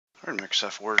We're in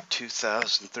Microsoft Word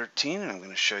 2013, and I'm going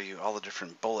to show you all the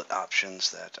different bullet options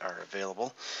that are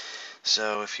available.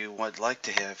 So if you would like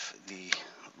to have the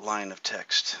line of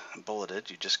text bulleted,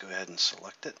 you just go ahead and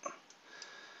select it.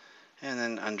 And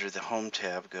then under the Home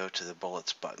tab, go to the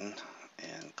Bullets button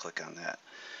and click on that.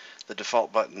 The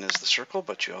default button is the circle,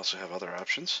 but you also have other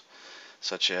options,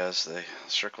 such as the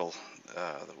circle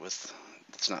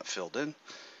that's not filled in.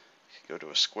 Go to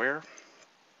a square,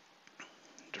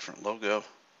 different logo,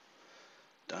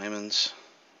 diamonds,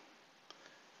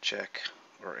 check,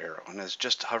 or arrow. And as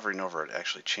just hovering over it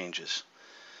actually changes.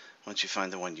 Once you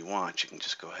find the one you want, you can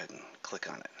just go ahead and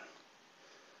click on it.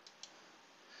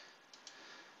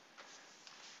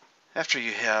 After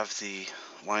you have the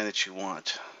line that you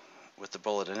want with the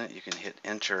bullet in it, you can hit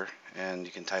enter and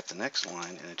you can type the next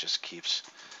line, and it just keeps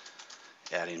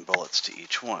adding bullets to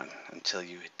each one until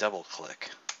you double click.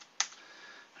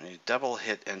 When you double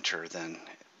hit enter, then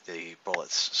the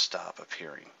bullets stop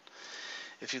appearing.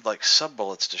 If you'd like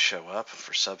sub-bullets to show up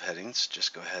for subheadings,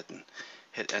 just go ahead and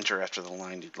hit enter after the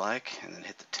line you'd like, and then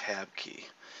hit the tab key.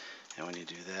 And when you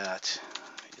do that,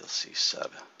 you'll see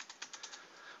sub-bullets,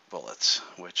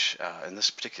 which in this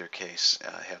particular case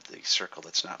have the circle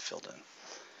that's not filled in.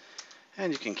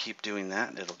 And you can keep doing that,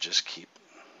 and it'll just keep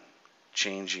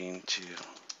changing to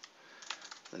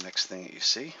the next thing that you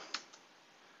see,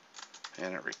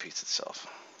 and it repeats itself.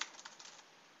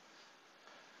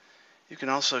 You can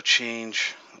also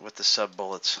change what the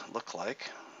sub-bullets look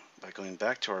like by going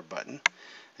back to our button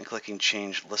and clicking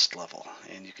change list level,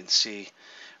 and you can see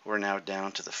we're now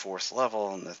down to the 4th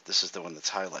level, and this is the one that's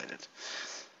highlighted.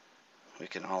 We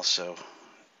can also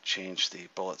change the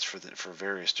bullets for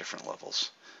various different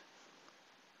levels.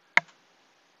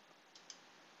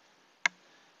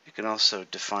 You can also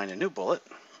define a new bullet,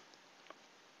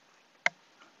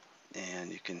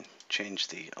 and you can change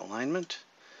the alignment.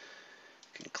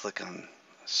 You can click on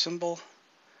a symbol,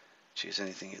 choose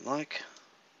anything you'd like.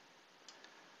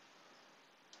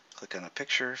 Click on a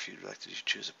picture if you'd like to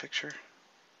choose a picture.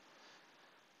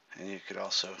 And you could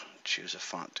also choose a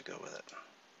font to go with it.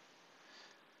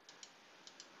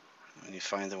 When you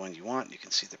find the one you want, you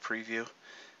can see the preview,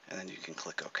 and then you can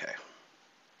click OK.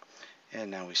 And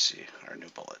now we see our new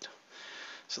bullet.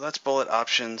 So that's bullet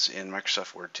options in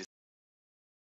Microsoft Word 2013.